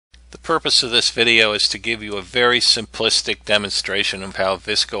The purpose of this video is to give you a very simplistic demonstration of how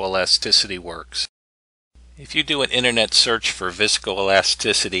viscoelasticity works. If you do an internet search for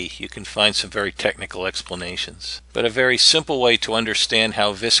viscoelasticity, you can find some very technical explanations. But a very simple way to understand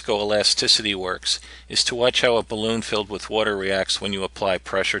how viscoelasticity works is to watch how a balloon filled with water reacts when you apply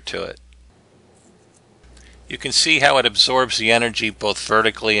pressure to it. You can see how it absorbs the energy both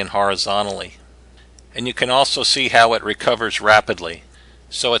vertically and horizontally. And you can also see how it recovers rapidly,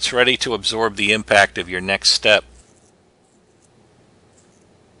 so it's ready to absorb the impact of your next step.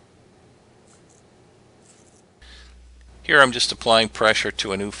 Here I'm just applying pressure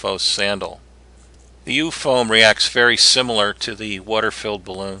to an OOFOS sandal. The OOfoam reacts very similar to the water-filled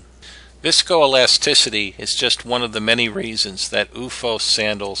balloon. Viscoelasticity is just one of the many reasons that OOFOS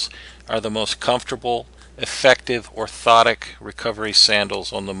sandals are the most comfortable, effective, orthotic recovery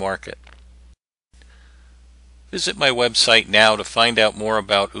sandals on the market. Visit my website now to find out more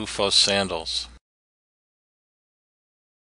about OOFOS sandals.